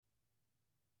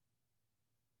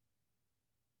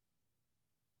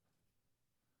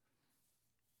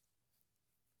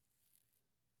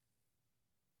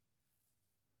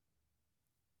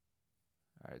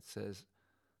right, it says,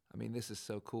 this is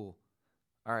so cool.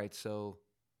 All right, so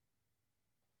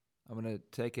I'm going to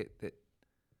take it that,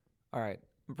 all right,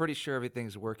 I'm pretty sure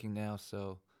everything's working now.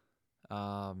 So,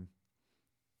 um,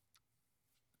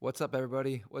 what's up,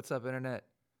 everybody? What's up, Internet?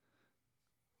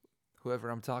 Whoever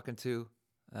I'm talking to.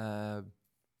 Uh,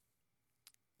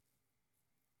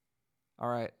 all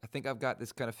right, I think I've got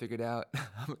this kind of figured out.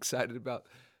 I'm excited about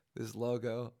this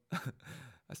logo.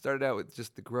 I started out with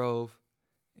just the Grove,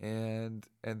 and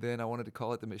then I wanted to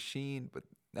call it the Machine, but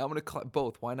now I'm going to call it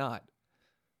both. Why not?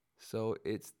 So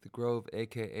it's the Grove,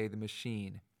 aka the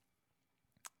Machine.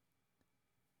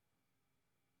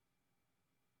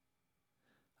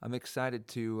 I'm excited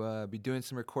to be doing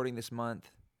some recording this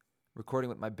month, recording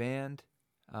with my band,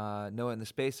 Noah and the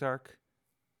Space Ark.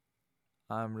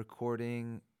 I'm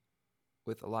recording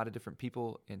with a lot of different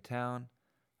people in town.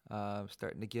 I'm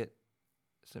starting to get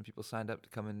some people signed up to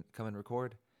come and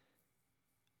record.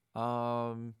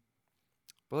 But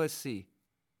let's see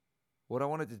what I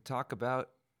wanted to talk about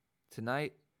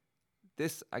tonight.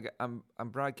 I'm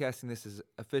broadcasting this as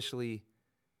officially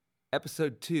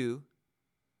episode 2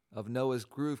 of Noah's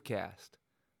Groovecast.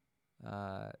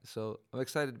 So I'm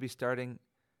excited to be starting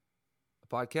a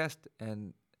podcast,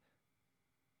 and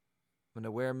I'm going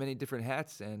to wear many different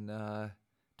hats and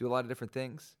do a lot of different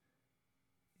things.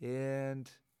 And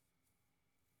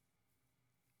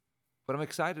but I'm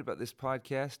excited about this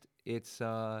podcast. It's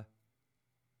I've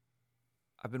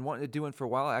been wanting to do one for a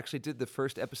while. I actually did the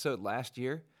first episode last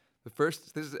year. This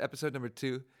is episode number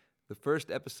 2. The first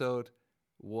episode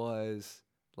was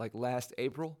like last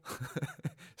April.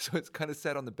 So it's kind of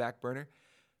set on the back burner.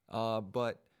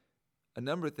 But a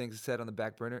number of things are set on the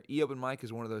back burner. E-Open Mic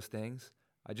is one of those things.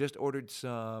 I just ordered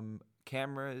some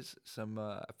cameras.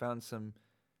 I found some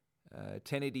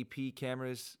 1080p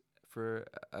cameras for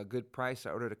a good price.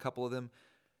 I ordered a couple of them.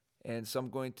 And so I'm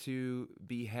going to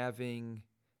be having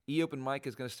E-Open Mic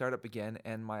is going to start up again.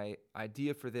 And my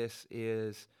idea for this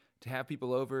is to have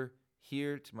people over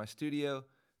here to my studio,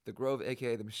 the Grove,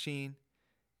 aka the Machine,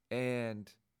 and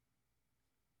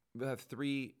we'll have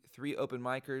three open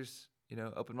micers,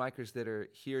 open micers that are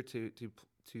here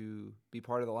to be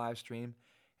part of the live stream,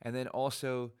 and then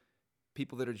also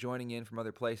people that are joining in from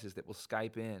other places that will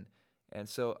Skype in. And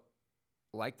so,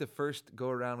 like the first go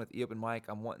around with E-Open Mic,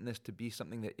 I'm wanting this to be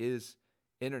something that is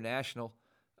international,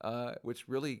 which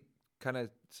really kind of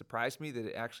surprised me that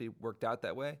it actually worked out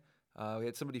that way. We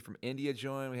had somebody from India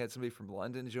join. We had somebody from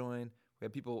London join. We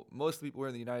had people, most of the people were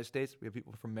in the United States. We have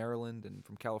people from Maryland and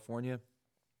from California.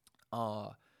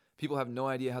 People have no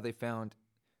idea how they found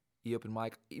E-Open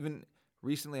Mic. Even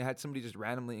recently, I had somebody just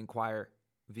randomly inquire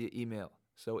via email.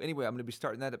 So anyway, I'm going to be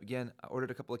starting that up again. I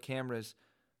ordered a couple of cameras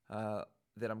that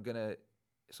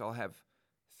so I'll have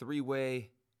 3-way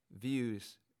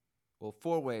views. Well,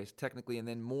 4 ways technically, and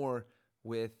then more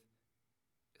with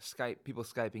people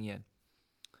Skyping in.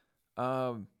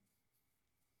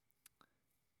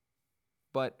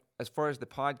 But as far as the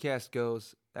podcast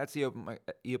goes, that's the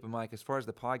E-Open Mic. As far as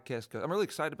the podcast goes, I'm really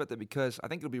excited about that because I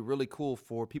think it'll be really cool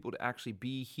for people to actually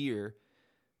be here,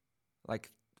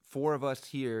 like 4 of us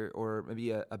here, or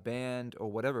maybe a band or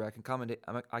whatever. I can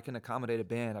accommodate a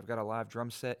band. I've got a live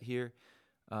drum set here,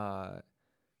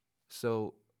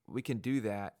 so we can do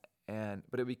that. But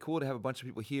it'd be cool to have a bunch of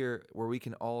people here where we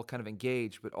can all kind of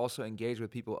engage, but also engage with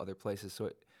people other places.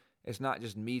 So it's not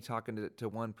just me talking to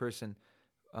one person,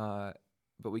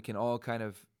 but we can all kind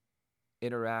of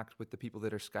interact with the people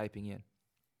that are Skyping in.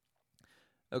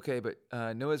 Okay, but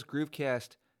Noah's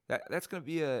Groovecast, that's going to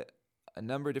be a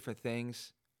number of different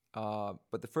things.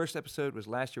 But the first episode was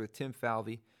last year with Tim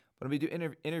Falvey. But I'm going to be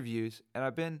doing interviews, and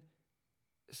I've been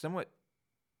somewhat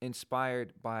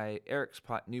inspired by Eric's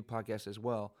new podcast as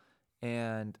well.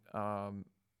 And I'm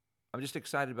just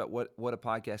excited about what a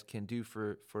podcast can do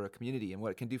for a community and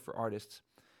what it can do for artists.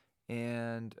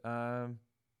 And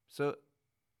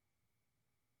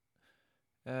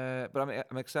but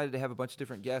I'm excited to have a bunch of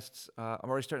different guests. I'm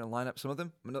already starting to line up some of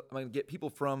them. I'm going to get people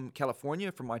from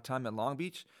California from my time at Long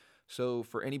Beach. So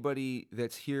for anybody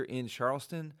that's here in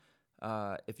Charleston,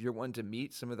 if you're wanting to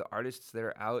meet some of the artists that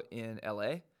are out in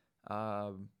LA,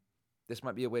 this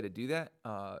might be a way to do that,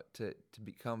 to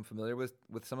become familiar with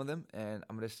some of them. And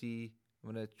I'm going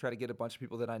to try to get a bunch of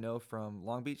people that I know from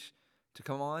Long Beach to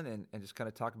come on and just kind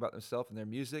of talk about themselves and their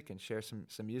music and share some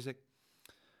music.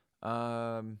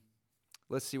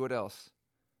 Let's see what else.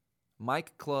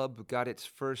 Mike Club got its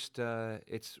first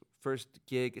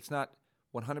gig. It's not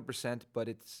 100%, but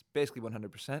it's basically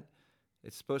 100%.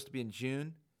 It's supposed to be in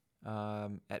June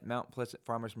at Mount Pleasant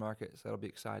Farmers Market, so that'll be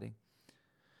exciting.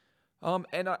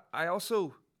 And I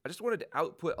just wanted to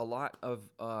output a lot of,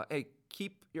 hey,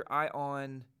 keep your eye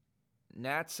on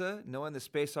NASA, knowing the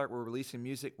Space Ark, we're releasing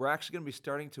music. We're actually going to be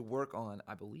starting to work on,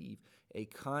 I believe, a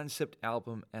concept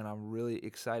album, and I'm really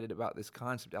excited about this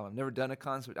concept album. I've never done a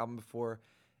concept album before,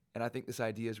 and I think this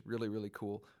idea is really, really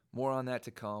cool. More on that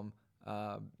to come,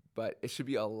 but it should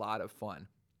be a lot of fun.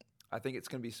 I think it's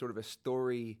going to be sort of a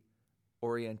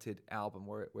story-oriented album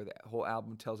where the whole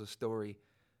album tells a story,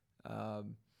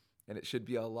 and it should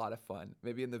be a lot of fun.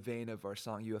 Maybe in the vein of our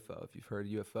song UFO, if you've heard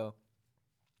UFO.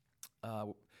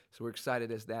 So we're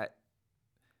excited as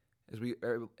we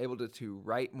are able to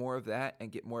write more of that and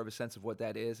get more of a sense of what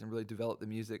that is and really develop the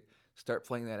music, start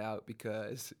playing that out,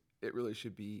 because it really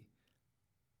should be,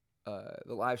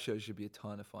 the live shows should be a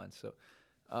ton of fun. So,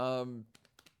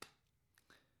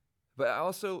 but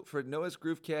also for Noah's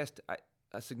Groovecast,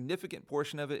 a significant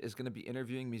portion of it is going to be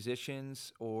interviewing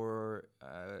musicians or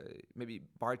maybe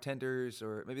bartenders,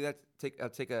 or maybe I'll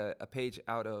take a page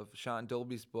out of Sean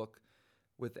Dolby's book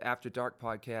with the After Dark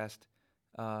podcast,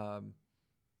 and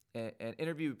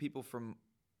interview people from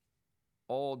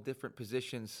all different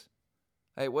positions.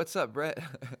 Hey, what's up, Brett?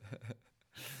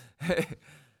 Hey,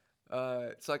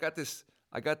 so I got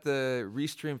the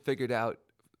restream figured out,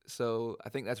 so I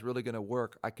think that's really going to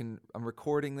work. I'm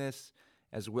recording this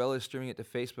as well as streaming it to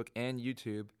Facebook and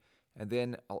YouTube, and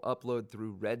then I'll upload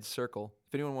through Red Circle.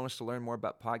 If anyone wants to learn more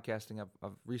about podcasting,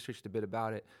 I've researched a bit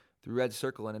about it through Red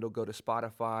Circle, and it'll go to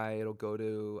Spotify, it'll go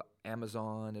to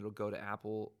Amazon, it'll go to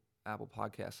Apple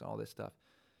Podcasts and all this stuff.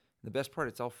 And the best part,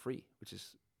 it's all free, which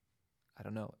is, I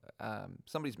don't know,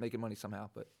 somebody's making money somehow,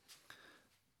 but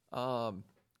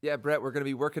yeah, Brett, we're going to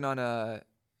be working on a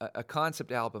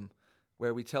concept album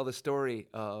where we tell the story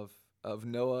of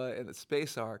Noah and the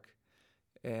Space Ark,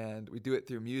 and we do it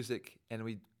through music, and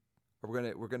we're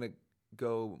gonna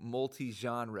go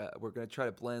multi-genre. We're gonna try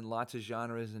to blend lots of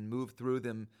genres and move through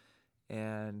them,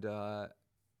 and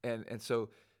so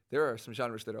there are some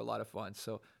genres that are a lot of fun.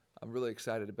 So I'm really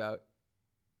excited about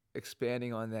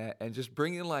expanding on that and just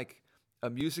bringing like a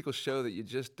musical show that you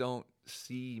just don't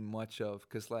see much of,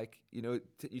 because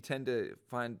you tend to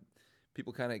find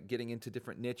people kind of getting into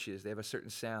different niches. They have a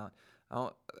certain sound. I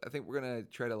think we're gonna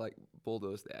try to like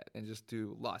bulldoze that and just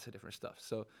do lots of different stuff.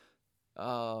 So,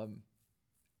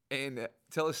 and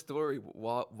tell a story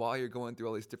while you're going through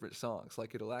all these different songs.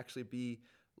 Like it'll actually be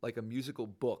like a musical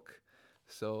book.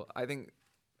 So I think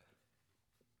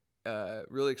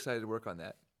really excited to work on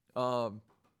that.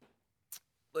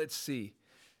 Let's see,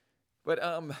 but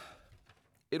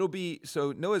it'll be,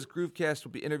 so Noah's Groovecast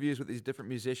will be interviews with these different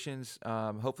musicians.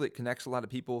 Hopefully it connects a lot of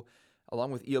people,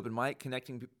 along with E-Open Mic,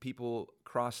 connecting people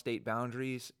across state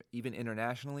boundaries, even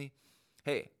internationally.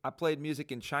 Hey, I played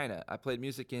music in China. I played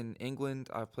music in England.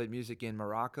 I've played music in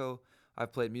Morocco.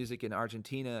 I've played music in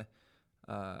Argentina.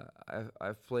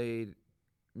 I've played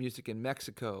music in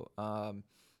Mexico.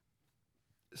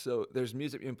 So there's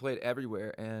music being played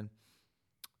everywhere, and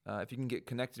if you can get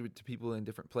connected to people in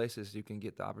different places, you can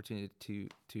get the opportunity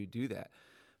to do that.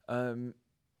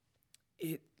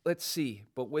 Let's see.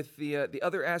 But with the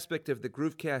other aspect of the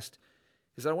Groovecast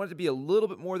is I wanted to be a little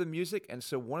bit more than music, and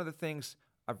so one of the things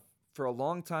for a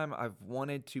long time I've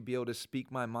wanted to be able to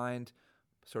speak my mind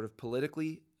sort of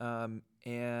politically, and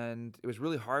it was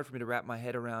really hard for me to wrap my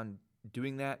head around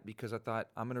doing that, because I thought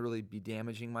I'm going to really be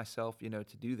damaging myself,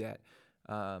 to do that.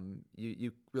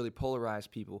 You really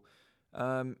polarize people.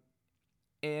 But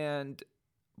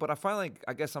I finally,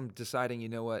 I guess I'm deciding,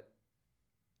 what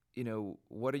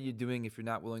are you doing if you're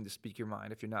not willing to speak your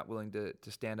mind, if you're not willing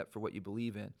to stand up for what you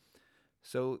believe in?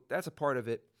 So that's a part of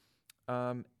it.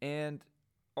 And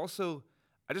also,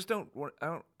 I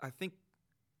think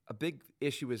a big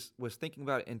issue was thinking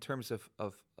about it in terms of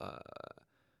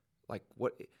like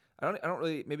what, I don't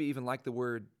really maybe even like the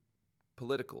word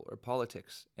political or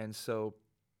politics. And so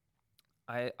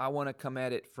I want to come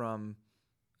at it from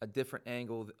a different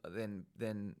angle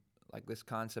than like this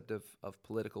concept of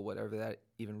political, whatever that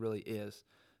even really is.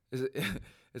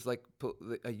 It's like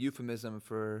a euphemism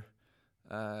for,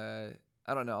 I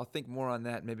don't know. I'll think more on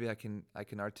that. Maybe I can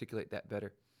articulate that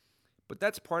better. But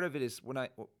that's part of it, is when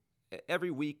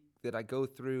every week that I go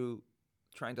through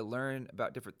trying to learn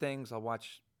about different things, I'll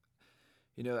watch,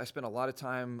 I spend a lot of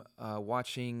time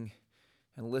watching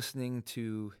and listening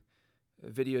to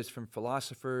videos from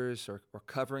philosophers or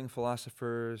covering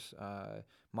philosophers,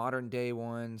 modern day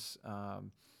ones.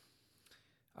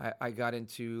 I got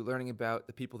into learning about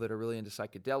the people that are really into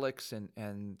psychedelics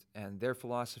and their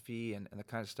philosophy and the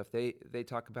kind of stuff they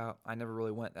talk about. I never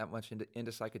really went that much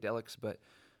into psychedelics, but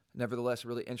nevertheless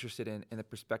really interested in the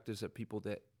perspectives of people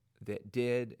that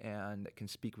did and that can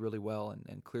speak really well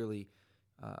and clearly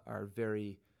are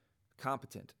very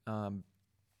competent.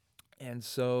 And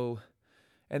so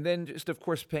And then just, of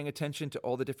course, paying attention to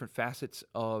all the different facets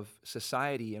of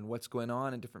society and what's going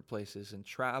on in different places, and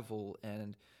travel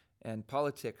and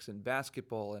politics and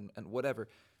basketball and whatever.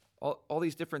 All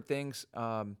these different things.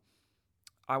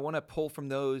 I want to pull from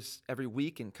those every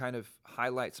week and kind of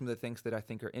highlight some of the things that I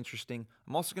think are interesting.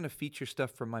 I'm also going to feature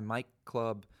stuff from my Mike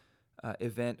Club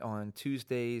event on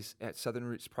Tuesdays at Southern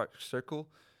Roots Park Circle.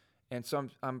 And so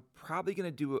I'm probably going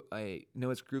to do a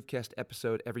Noah's Groovecast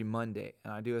episode every Monday.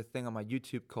 And I do a thing on my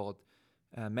YouTube called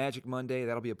Magic Monday.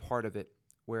 That'll be a part of it,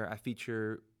 where I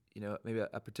feature, maybe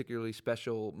a particularly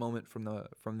special moment from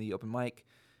the open mic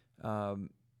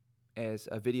as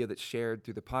a video that's shared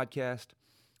through the podcast.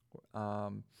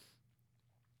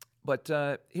 But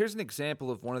here's an example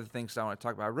of one of the things I want to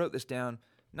talk about. I wrote this down.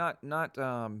 It's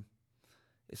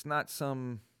not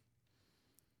some...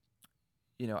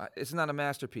 it's not a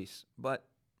masterpiece, but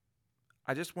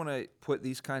I just want to put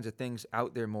these kinds of things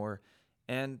out there more,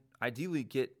 and ideally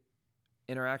get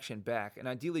interaction back, and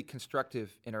ideally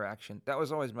constructive interaction. That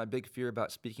was always my big fear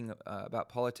about speaking about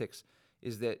politics,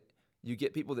 is that you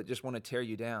get people that just want to tear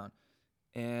you down,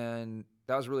 and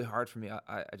that was really hard for me.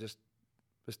 I just,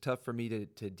 it was tough for me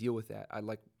to deal with that. I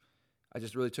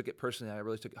just really took it personally. I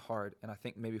really took it hard, and I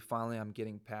think maybe finally I'm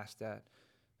getting past that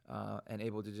and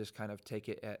able to just kind of take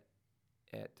it at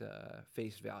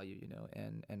face value,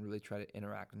 and really try to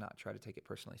interact and not try to take it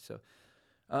personally. So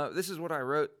this is what I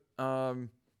wrote. So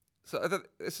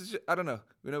this is, I don't know.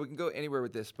 We can go anywhere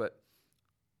with this, but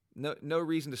no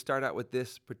reason to start out with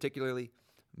this particularly,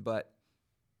 but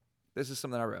this is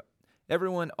something I wrote.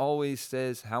 Everyone always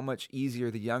says how much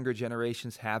easier the younger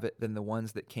generations have it than the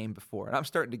ones that came before. And I'm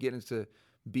starting to get into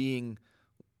being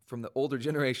from the older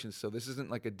generations, so this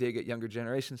isn't like a dig at younger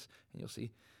generations, and you'll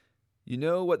see. You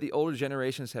know what the older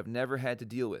generations have never had to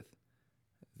deal with?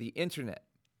 The internet.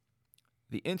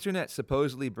 The internet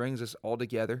supposedly brings us all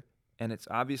together, and it's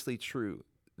obviously true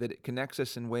that it connects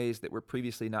us in ways that were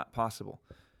previously not possible.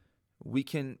 We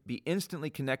can be instantly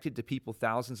connected to people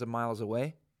thousands of miles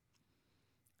away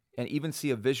and even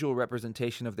see a visual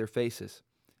representation of their faces.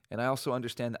 And I also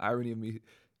understand the irony of me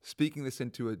speaking this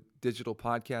into a digital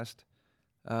podcast.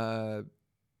 But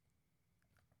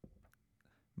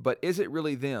is it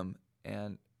really them?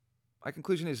 And my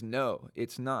conclusion is no,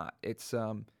 it's not. It's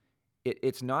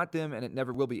not them, and it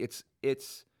never will be. It's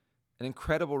an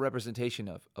incredible representation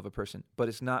of a person, but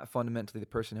it's not fundamentally the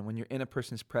person. And when you're in a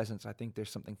person's presence, I think there's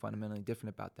something fundamentally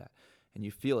different about that, and you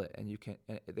feel it. And you can.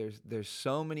 And there's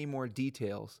so many more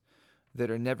details that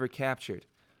are never captured.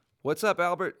 What's up,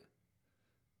 Albert?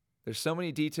 There's so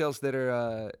many details that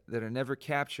are never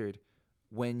captured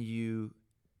when you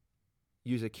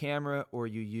use a camera or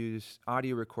you use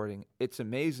audio recording. It's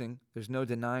amazing. There's no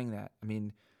denying that. I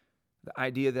mean, the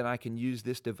idea that I can use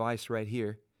this device right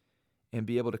here and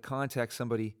be able to contact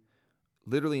somebody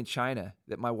literally in China,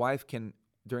 that my wife can,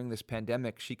 during this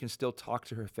pandemic, she can still talk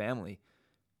to her family,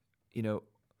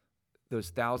 those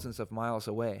thousands of miles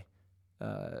away.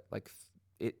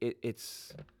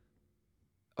 It's,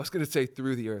 I was going to say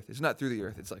through the earth. It's not through the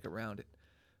earth. It's like around it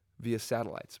via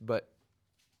satellites. But,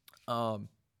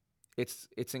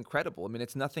 it's incredible. I mean,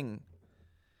 it's nothing.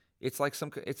 It's like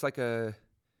a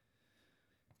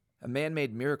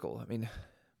man-made miracle. I mean,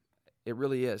 it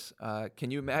really is. Can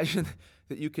you imagine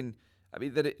that you can? I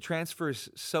mean, that it transfers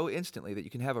so instantly that you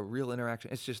can have a real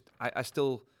interaction. It's just, I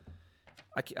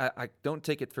don't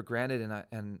take it for granted,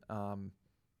 and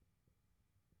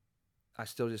I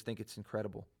still just think it's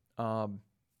incredible. And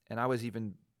I was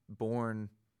even born.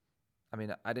 I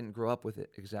mean, I didn't grow up with it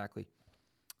exactly.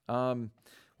 Well,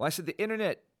 I said the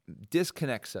internet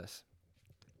disconnects us.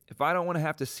 If I don't want to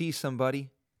have to see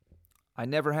somebody, I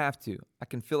never have to. I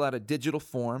can fill out a digital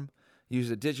form,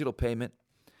 use a digital payment,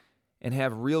 and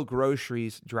have real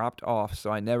groceries dropped off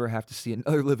so I never have to see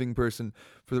another living person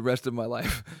for the rest of my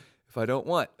life if I don't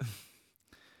want.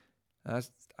 I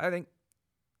think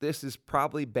this is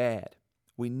probably bad.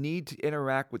 We need to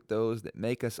interact with those that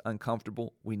make us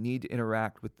uncomfortable. We need to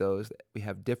interact with those that we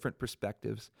have different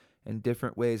perspectives and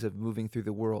different ways of moving through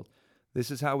the world. This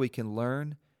is how we can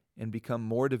learn and become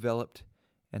more developed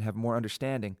and have more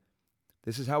understanding.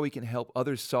 This is how we can help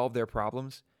others solve their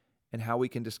problems and how we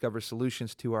can discover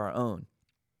solutions to our own.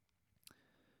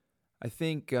 I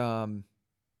think it's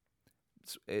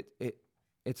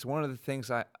one of the things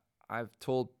I've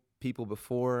told people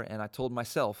before, and I told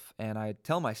myself, and I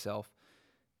tell myself.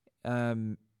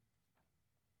 There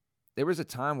was a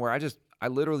time where I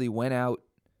literally went out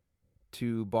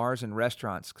to bars and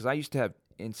restaurants because I used to have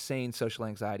insane social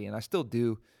anxiety, and I still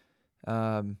do.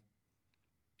 And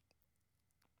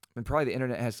probably the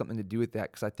internet has something to do with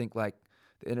that, because I think like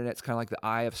the internet's kind of like the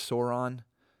eye of Sauron,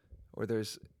 or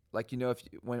there's like,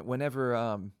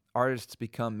 whenever artists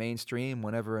become mainstream,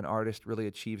 whenever an artist really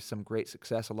achieves some great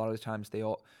success, a lot of the times they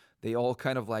all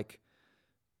kind of like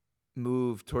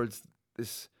move towards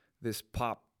this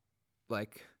pop,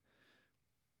 like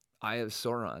Eye of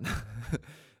Sauron,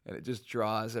 and it just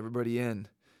draws everybody in,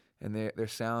 and their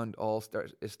sound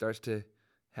starts to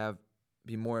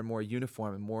be more and more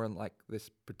uniform and more like this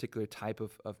particular type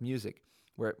of music,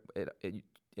 where it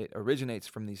originates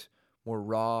from these more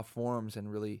raw forms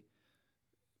and really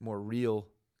more real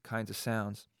kinds of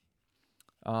sounds.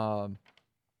 I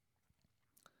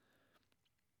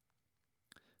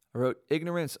wrote,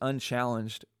 ignorance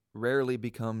unchallenged rarely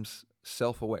becomes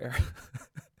self-aware.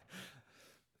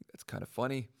 That's kind of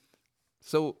funny.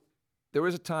 So there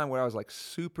was a time where I was like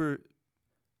super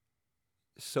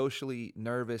socially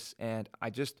nervous, and I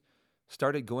just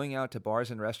started going out to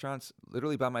bars and restaurants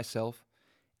literally by myself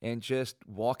and just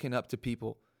walking up to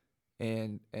people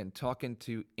and talking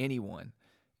to anyone.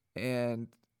 And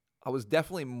I was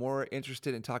definitely more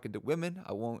interested in talking to women.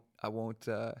 I won't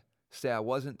say I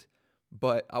wasn't,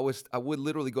 but I would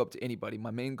literally go up to anybody.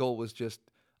 My main goal was just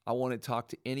I want to talk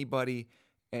to anybody,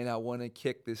 and I want to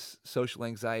kick this social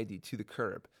anxiety to the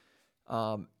curb.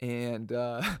 And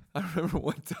I remember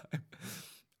one time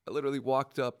I literally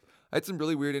walked up. I had some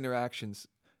really weird interactions,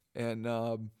 and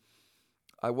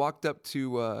I walked up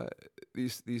to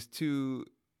these two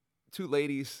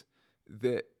ladies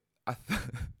that that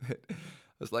I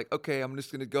was like, okay, I'm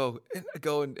just gonna go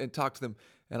and talk to them.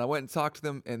 And I went and talked to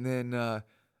them, and then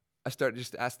I started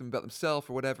just to ask them about themselves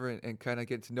or whatever, and kind of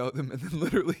get to know them. And then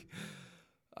literally,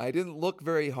 I didn't look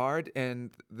very hard,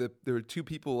 and there were two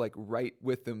people like right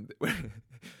with them, that were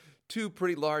two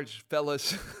pretty large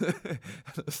fellas. And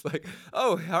I was like,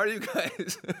 "Oh, how are you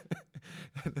guys?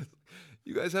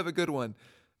 You guys have a good one.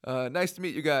 Nice to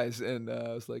meet you guys." And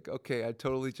I was like, "Okay, I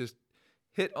totally just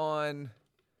hit on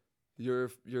your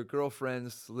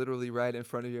girlfriends literally right in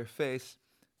front of your face."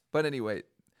 But anyway,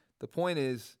 the point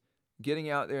is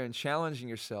getting out there and challenging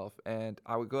yourself. And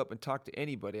I would go up and talk to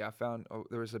anybody. I found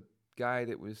there was a guy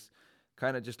that was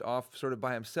kind of just off sort of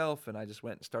by himself, and I just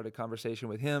went and started a conversation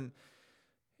with him.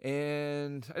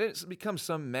 And I didn't become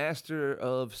some master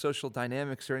of social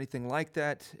dynamics or anything like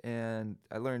that. And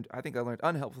I think I learned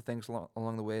unhelpful things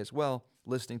along the way as well,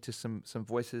 listening to some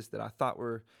voices that I thought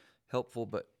were helpful,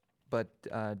 but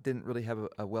didn't really have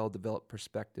a well-developed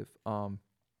perspective.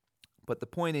 But the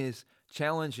point is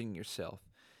challenging yourself.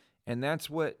 And that's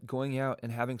what going out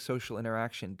and having social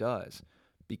interaction does,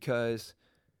 because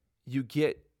you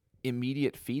get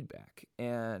immediate feedback,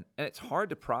 and it's hard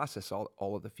to process all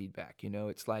of the feedback.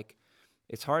 It's like,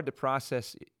 it's hard to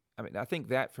process. I mean, I think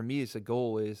that for me is a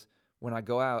goal is when I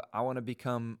go out, I want to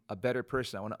become a better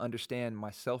person. I want to understand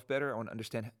myself better. I want to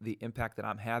understand the impact that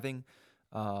I'm having.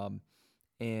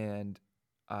 And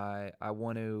I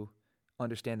want to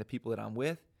understand the people that I'm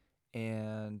with.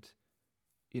 And,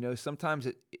 sometimes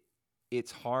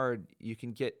it's hard. You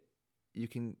can get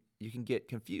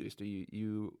confused, or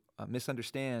you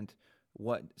misunderstand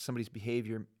what somebody's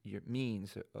behavior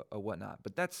means or whatnot.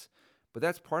 But that's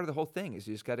part of the whole thing, is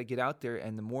you just got to get out there.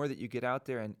 And the more that you get out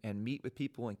there and meet with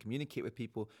people and communicate with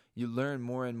people, you learn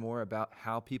more and more about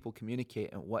how people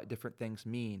communicate and what different things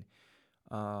mean.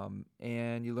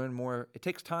 And you learn more. It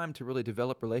takes time to really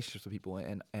develop relationships with people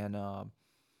and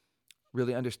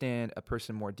really understand a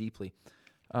person more deeply.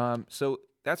 So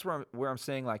that's where I'm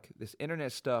saying, like, this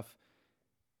internet stuff,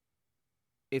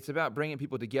 it's about bringing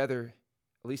people together.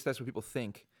 At least that's what people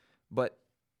think. But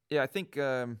yeah, I think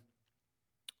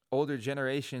older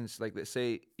generations, like, let's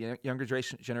say, younger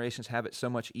generations have it so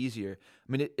much easier.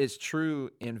 I mean, it's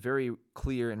true in very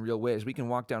clear and real ways. We can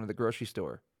walk down to the grocery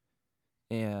store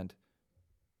and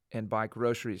buy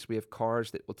groceries. We have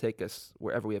cars that will take us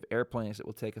wherever. We have airplanes that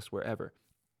will take us wherever,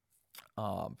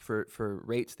 for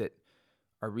rates that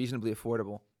are reasonably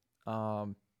affordable.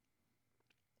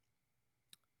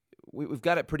 We've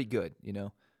got it pretty good,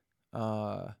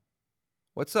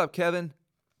 What's up, Kevin?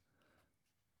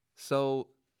 So,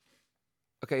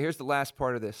 okay, here's the last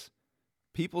part of this.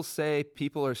 People say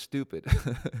people are stupid,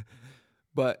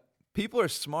 but people are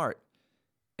smart,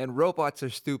 and robots are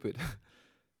stupid.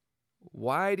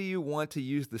 Why do you want to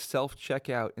use the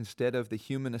self-checkout instead of the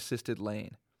human-assisted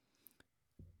lane?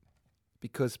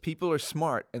 Because people are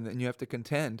smart, and then you have to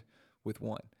contend with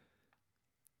one.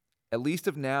 At least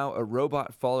of now, a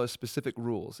robot follows specific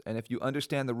rules, and if you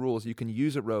understand the rules, you can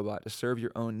use a robot to serve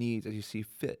your own needs as you see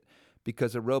fit,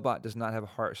 because a robot does not have a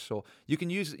heart or soul. You can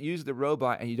use the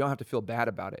robot, and you don't have to feel bad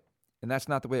about it, and that's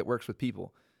not the way it works with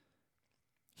people.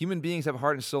 Human beings have a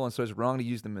heart and soul, and so it's wrong to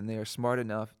use them, and they are smart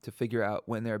enough to figure out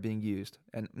when they're being used,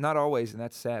 and not always, and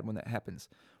that's sad when that happens.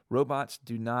 Robots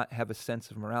do not have a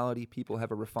sense of morality. People have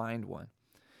a refined one.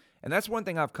 And that's one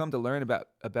thing I've come to learn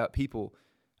about people.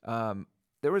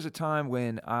 There was a time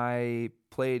when I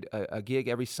played a gig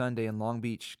every Sunday in Long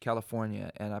Beach,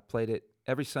 California, and I played it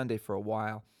every Sunday for a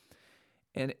while.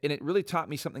 And it really taught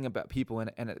me something about people.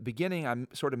 And at the beginning, I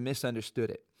sort of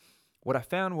misunderstood it. What I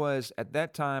found was, at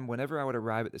that time, whenever I would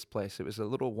arrive at this place, it was a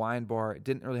little wine bar. It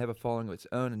didn't really have a following of its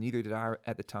own, and neither did I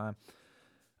at the time.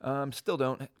 Still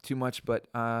don't too much, but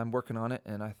I'm working on it,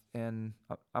 and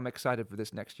I'm excited for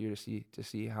this next year to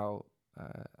see how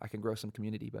I can grow some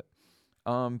community. But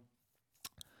so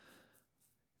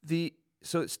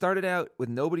it started out with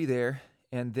nobody there,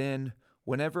 and then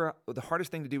the hardest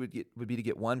thing to do would be to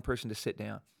get one person to sit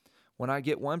down. When I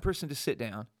get one person to sit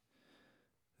down,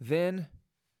 then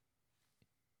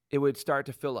it would start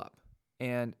to fill up,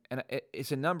 and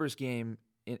it's a numbers game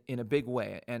in a big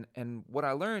way. And what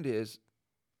I learned is,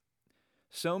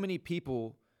 so many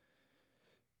people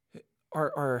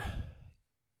are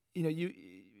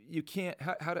you can't,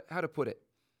 how to put it.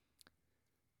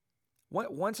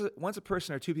 Once a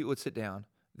person or two people would sit down,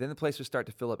 then the place would start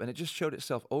to fill up, and it just showed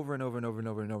itself over and over and over and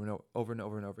over and over and over and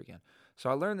over and over again. So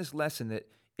I learned this lesson that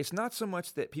it's not so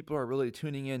much that people are really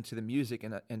tuning in to the music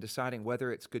and deciding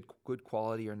whether it's good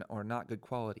quality or not good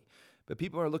quality, but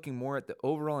people are looking more at the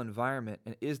overall environment,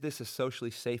 and is this a socially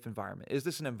safe environment? Is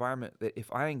this an environment that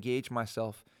if I engage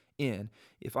myself in,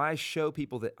 if I show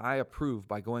people that I approve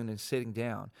by going and sitting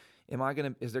down,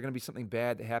 is there gonna be something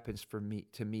bad that happens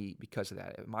to me because of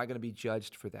that? Am I gonna be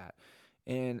judged for that?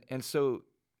 And so,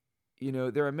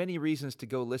 there are many reasons to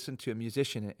go listen to a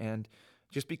musician, and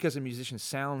just because a musician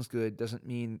sounds good doesn't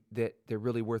mean that they're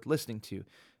really worth listening to.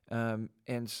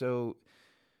 And so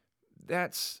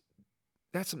that's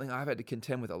something I've had to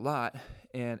contend with a lot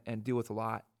and deal with a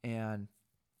lot. And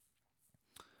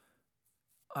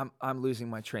I'm losing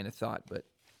my train of thought, but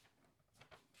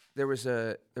there was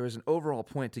an overall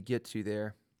point to get to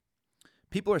there.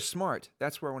 People are smart.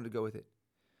 That's where I wanted to go with it.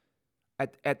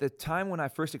 At the time when I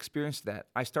first experienced that,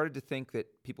 I started to think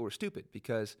that people were stupid,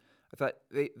 because I thought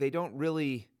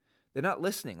they're not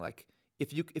listening. Like,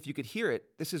 if you could hear it,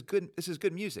 this is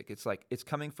good music. It's like, it's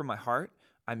coming from my heart.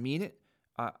 I mean it.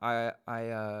 I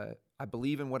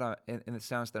believe in in the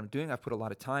sounds that I'm doing. I've put a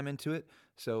lot of time into it,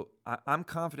 so I'm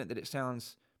confident that it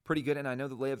sounds pretty good, and I know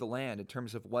the lay of the land in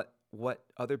terms of what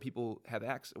other people have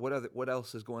access, what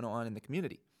else is going on in the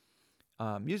community,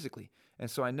 musically, and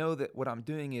so I know that what I'm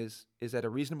doing is at a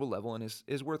reasonable level and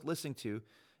is worth listening to,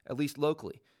 at least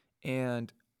locally,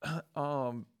 and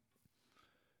but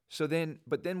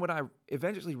then what I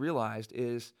eventually realized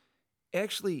is,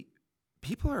 actually,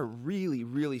 people are really,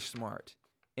 really smart.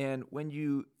 And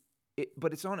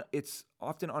but it's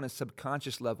often on a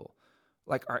subconscious level.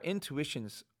 Like, our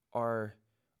intuitions are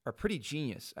pretty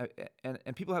genius.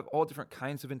 And people have all different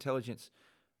kinds of intelligence.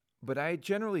 But I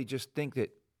generally just think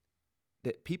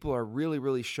that people are really,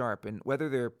 really sharp. And whether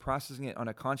they're processing it on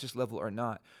a conscious level or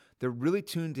not, they're really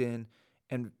tuned in,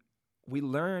 and we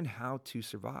learn how to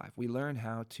survive. We learn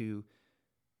how to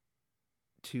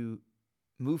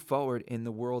move forward in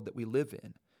the world that we live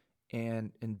in,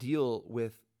 and deal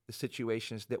with the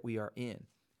situations that we are in.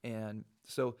 And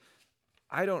so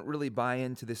I don't really buy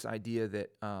into this idea that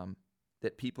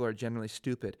people are generally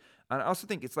stupid. And I also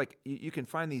think it's like, you can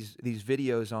find these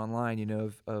videos online,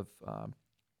 of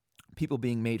people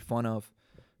being made fun of,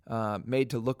 made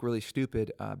to look really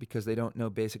stupid because they don't know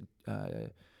basic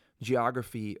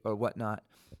geography or whatnot.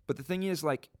 But the thing is,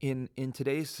 like, in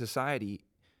today's society,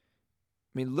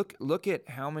 I mean, look at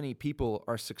how many people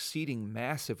are succeeding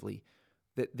massively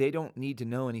that they don't need to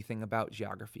know anything about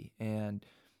geography. And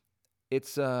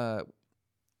it's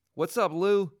what's up,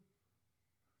 Lou?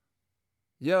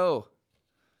 Yo.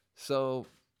 So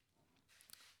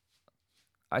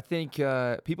I think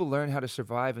people learn how to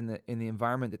survive in the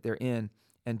environment that they're in,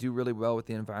 and do really well with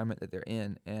the environment that they're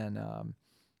in. And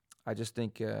I just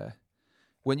think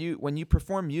when you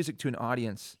perform music to an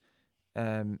audience,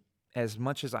 as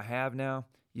much as I have now,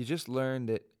 you just learn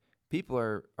that people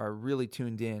are really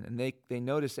tuned in, and they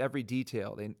notice every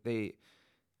detail.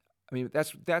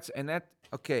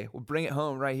 Okay, we'll bring it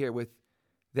home right here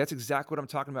that's exactly what I'm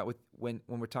talking about when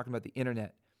we're talking about the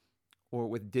internet, or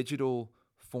with digital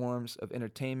forms of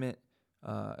entertainment,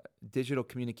 digital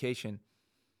communication.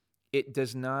 It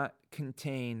does not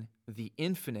contain the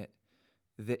infinite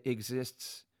that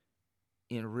exists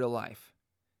in real life,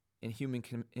 in human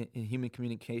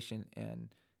communication, and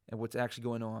what's actually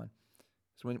going on.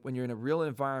 So when you're in a real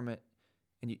environment,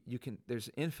 and there's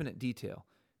infinite detail,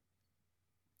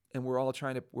 and we're all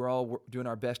doing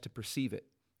our best to perceive it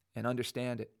and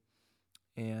understand it.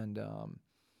 And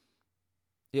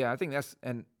I think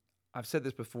I've said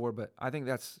this before, but I think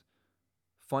that's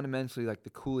fundamentally like the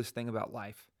coolest thing about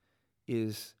life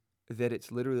is that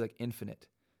it's literally like infinite.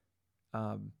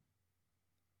 Um,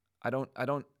 I don't,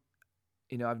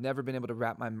 I've never been able to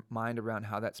wrap my mind around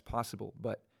how that's possible,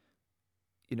 but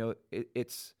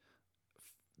it's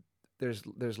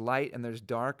there's light and there's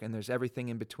dark and there's everything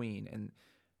in between,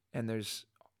 and there's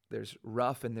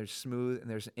rough and there's smooth and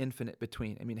there's infinite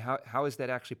between. I mean, how is that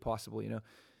actually possible?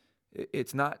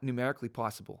 It's not numerically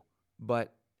possible,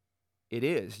 but it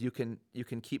is. You can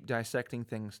keep dissecting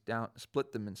things down,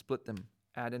 split them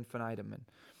ad infinitum,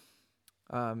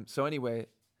 and so anyway,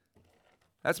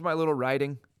 that's my little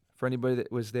writing for anybody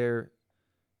that was there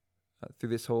through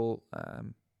this whole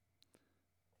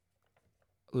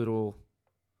little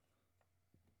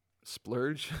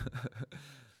splurge.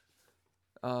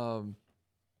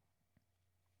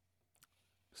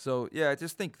 So yeah, I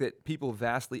just think that people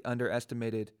vastly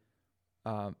underestimated,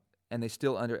 and they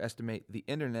still underestimate the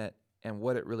internet and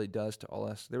what it really does to all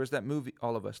us. There was that movie,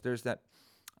 All of Us. There's that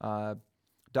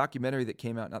documentary that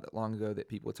came out not that long ago that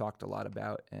people talked a lot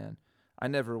about, and I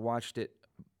never watched it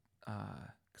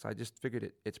because I just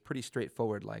figured it's pretty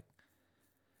straightforward. Like,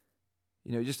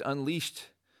 just unleashed.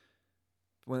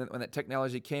 When that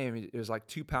technology came, it was like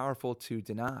too powerful to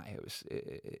deny.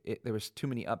 There was too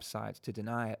many upsides to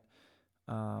deny it.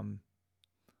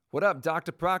 What up,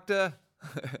 Dr. Proctor?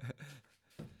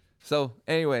 So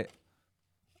anyway,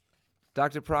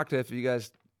 Dr. Proctor, if you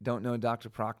guys don't know Dr.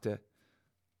 Proctor,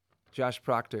 Josh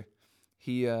Proctor,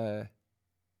 he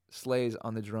slays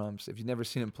on the drums. If you've never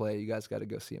seen him play, you guys got to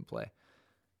go see him play.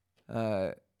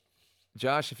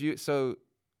 Josh, if you're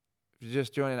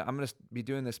just joining, I'm going to be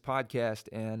doing this podcast,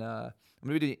 and I'm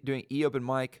going to be doing e-open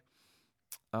mic,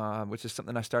 which is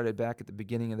something I started back at the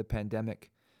beginning of the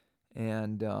pandemic,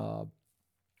 and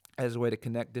as a way to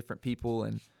connect different people,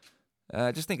 and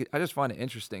I just find it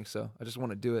interesting, so I just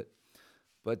want to do it.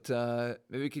 But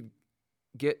maybe we could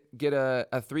get a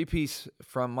 3-piece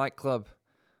from Mike Club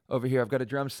over here. I've got a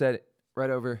drum set right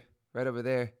over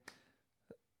there.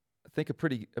 I think a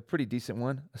pretty decent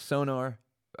one, a Sonar.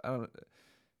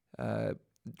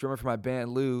 Drummer for my band,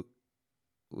 Lou.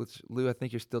 Lou, I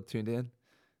think you're still tuned in.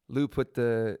 Lou put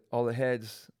all the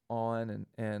heads on,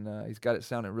 and he's got it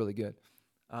sounding really good.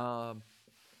 Yeah,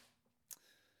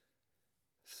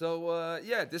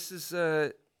 this is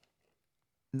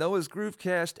Noah's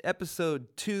Groovecast episode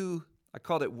 2. I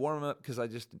called it warm up because I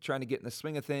just trying to get in the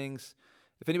swing of things.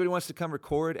 If anybody wants to come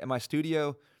record at my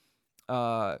studio,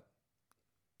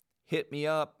 hit me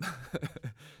up.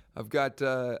 I've got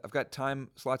time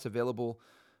slots available.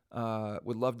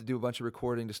 Would love to do a bunch of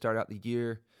recording to start out the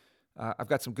year. I've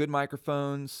got some good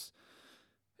microphones.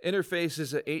 Interface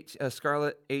is a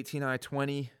Scarlett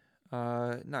 18i20.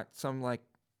 Not some like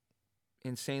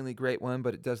insanely great one,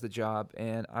 but it does the job.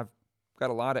 And I've got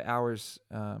a lot of hours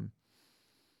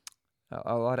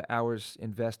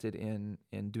invested in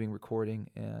doing recording,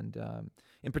 and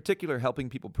in particular helping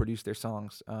people produce their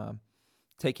songs.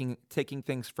 Taking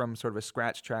things from sort of a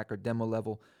scratch track or demo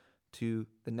level to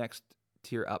the next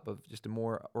tier up of just a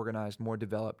more organized, more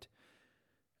developed.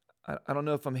 I don't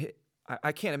know if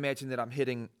I can't imagine that I'm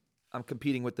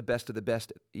competing with the best of the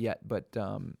best yet, but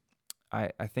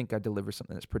I think I deliver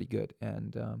something that's pretty good,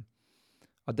 and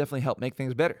I'll definitely help make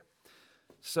things better.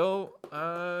 So,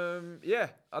 yeah,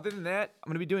 other than that, I'm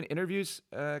going to be doing interviews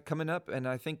coming up, and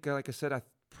I think, like I said, I'm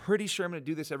pretty sure I'm going to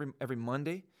do this every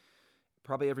Monday.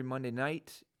 Probably every Monday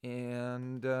night,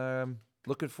 and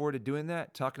looking forward to doing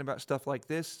that, talking about stuff like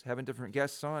this, having different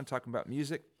guests on, talking about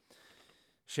music,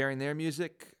 sharing their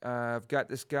music. I've got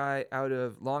this guy out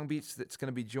of Long Beach that's going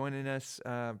to be joining us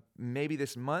maybe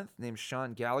this month, named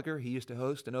Sean Gallagher. He used to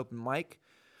host an open mic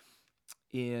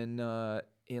in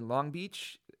Long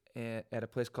Beach at a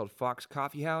place called Fox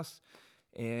Coffee House,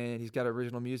 and he's got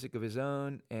original music of his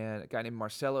own, and a guy named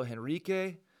Marcelo Henrique,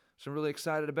 which I'm really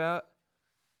excited about.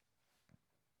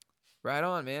 Right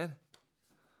on, man.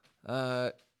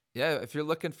 Yeah, if you're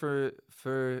looking for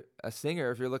a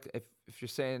singer, if you're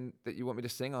saying that you want me to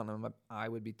sing on them, I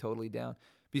would be totally down.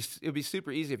 It'd be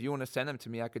super easy. If you want to send them to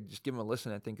me, I could just give them a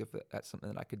listen and think if that's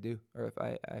something that I could do, or if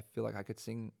I feel like I could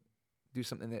do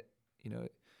something that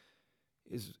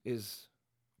is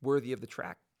worthy of the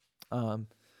track.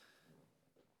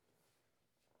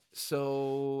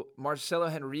 So Marcelo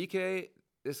Henrique,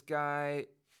 this guy.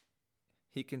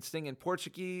 He can sing in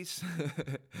Portuguese.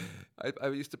 I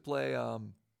used to play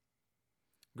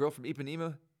Girl from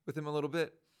Ipanema with him a little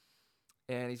bit.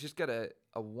 And he's just got a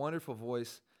wonderful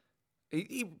voice.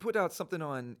 He put out something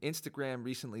on Instagram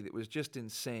recently that was just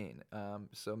insane.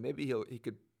 So maybe he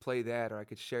could play that, or I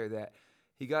could share that.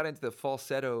 He got into the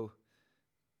falsetto.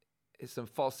 some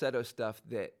falsetto stuff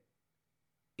that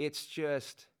it's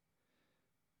just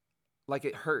like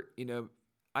it hurt.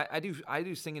 I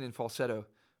do singing in falsetto,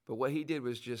 but what he did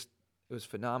was just it was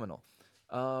phenomenal.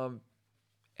 And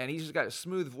he's just got a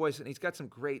smooth voice, and he's got some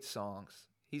great songs.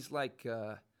 He's like,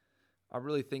 I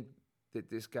really think that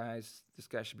this guy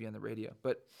should be on the radio.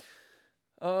 But,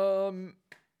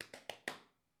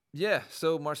 yeah.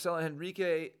 So Marcelo and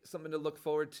Enrique, something to look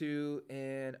forward to,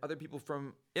 and other people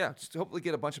from just hopefully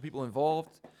get a bunch of people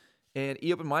involved. And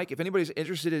E-Open Mic, if anybody's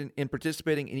interested in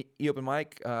participating in E-Open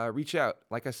Mic, reach out.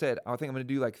 Like I said, I think I'm going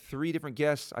to do like 3 different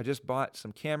guests. I just bought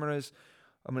some cameras.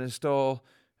 I'm going to install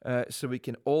so we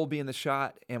can all be in the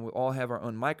shot, and we'll all have our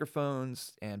own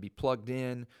microphones and be plugged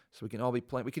in, so we can all be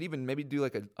playing. We could even maybe do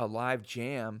like a live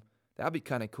jam. That'd be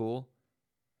kind of cool.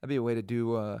 That'd be a way to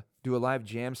do a live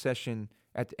jam session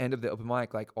at the end of the open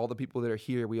mic. Like all the people that are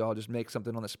here, we all just make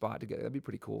something on the spot together. That'd be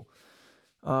pretty cool.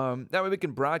 That way we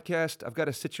can broadcast. I've got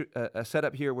a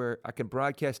setup here where I can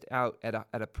broadcast out at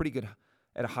a pretty good,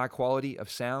 at a high quality of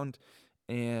sound,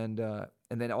 and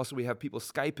then also we have people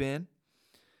Skype in.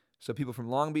 So people from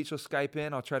Long Beach will Skype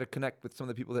in. I'll try to connect with some of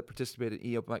the people that participated in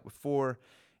E-Open Mic before,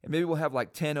 and maybe we'll have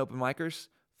like 10 open micers,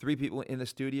 3 people in the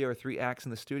studio or 3 acts in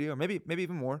the studio, or maybe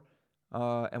even more,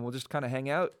 and we'll just kind of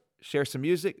hang out, share some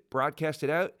music, broadcast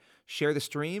it out, share the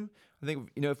stream. I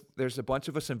think if there's a bunch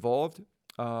of us involved.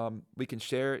 We can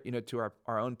share it, to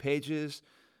our own pages,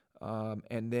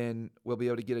 and then we'll be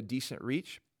able to get a decent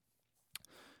reach.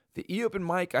 The E-Open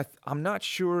Mic, I'm not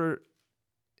sure.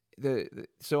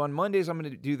 So on Mondays I'm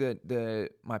going to do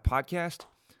my podcast.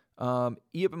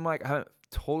 E-Open Mic, I haven't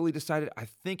totally decided. I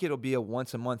think it'll be a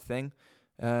once a month thing.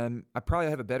 I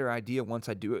probably have a better idea once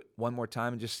I do it one more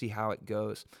time and just see how it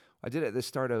goes. I did it at the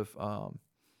start of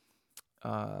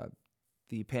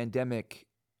the pandemic.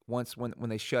 Once when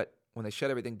they shut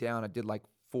everything down, I did like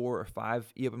 4 or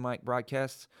 5 E-Open Mic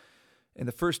broadcasts, and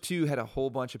the first 2 had a whole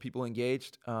bunch of people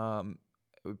engaged.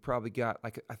 We probably got I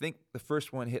think the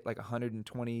first one hit like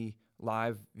 120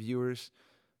 live viewers,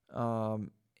 but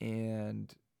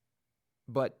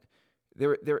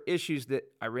there are issues that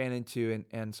I ran into,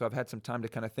 and so I've had some time to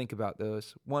kind of think about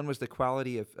those. One was the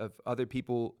quality of other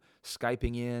people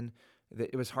Skyping in. That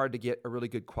it was hard to get a really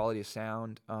good quality of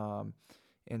sound.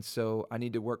 And so I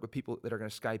need to work with people that are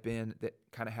going to Skype in that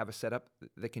kind of have a setup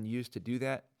that can use to do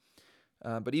that.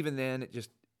 But even then,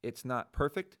 it's not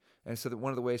perfect. And so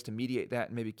one of the ways to mediate that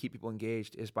and maybe keep people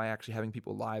engaged is by actually having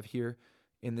people live here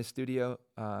in this studio,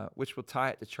 which will tie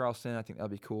it to Charleston. I think that'll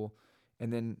be cool.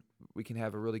 And then we can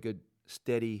have a really good,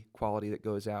 steady quality that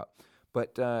goes out.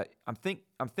 But I'm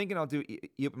thinking I'll do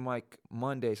E-Open Mic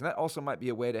Mondays, and that also might be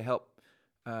a way to help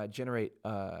generate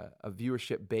a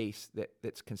viewership base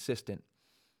that's consistent.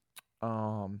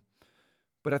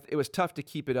 But it was tough to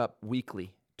keep it up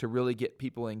weekly to really get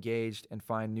people engaged and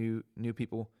find new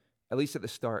people, at least at the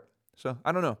start. So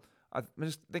I don't know. I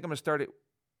just think I'm going to start it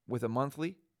with a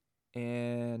monthly,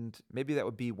 and maybe that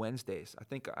would be Wednesdays. I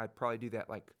think I'd probably do that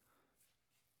like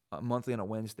a monthly on a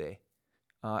Wednesday.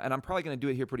 And I'm probably going to do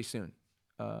it here pretty soon,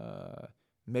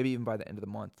 maybe even by the end of the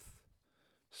month.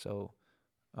 So,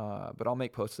 but I'll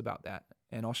make posts about that,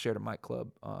 and I'll share to my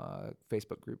club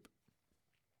Facebook group.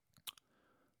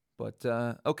 But,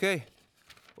 okay,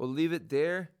 we'll leave it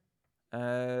there.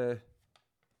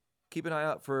 Keep an eye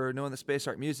out for Knowing the Space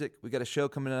Art Music. We got a show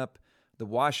coming up, The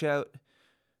Washout,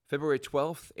 February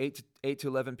 12th, 8 to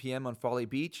 11 p.m. on Folly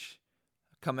Beach.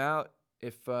 Come out.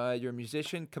 If you're a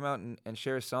musician, come out and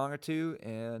share a song or two.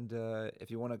 And if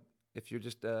you're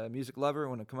just a music lover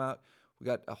and want to come out, we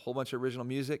got a whole bunch of original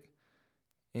music.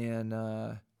 And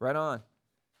right on.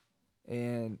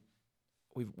 And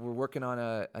we're working on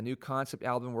a new concept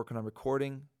album, working on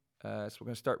recording. So we're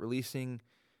going to start releasing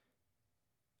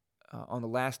on the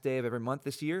last day of every month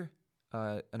this year,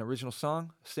 an original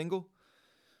song, a single.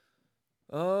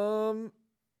 I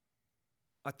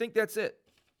think that's it.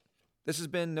 This has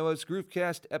been Noah's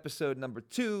Groovecast, episode number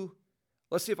 2.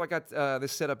 Let's see if I got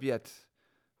this set up yet.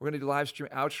 We're going to do live stream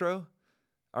outro.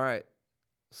 All right.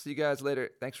 See you guys later.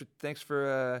 Thanks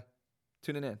for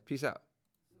tuning in. Peace out.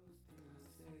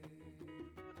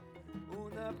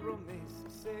 Una promesa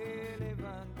se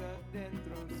levanta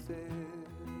dentro se.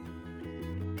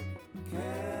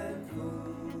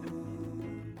 Cancún,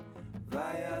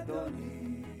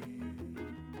 Valladolid,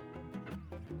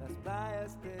 las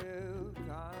playas del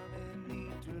Carmen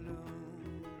y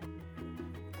Tulum,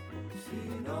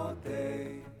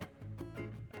 Sinote,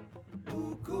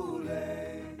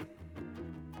 Ucule,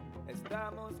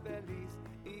 estamos feliz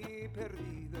y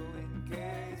perdido en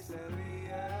que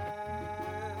sería,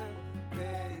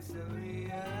 que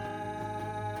sería,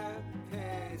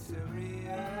 que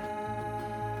sería.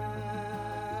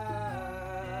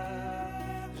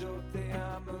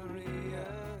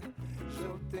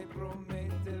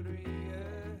 prometterie.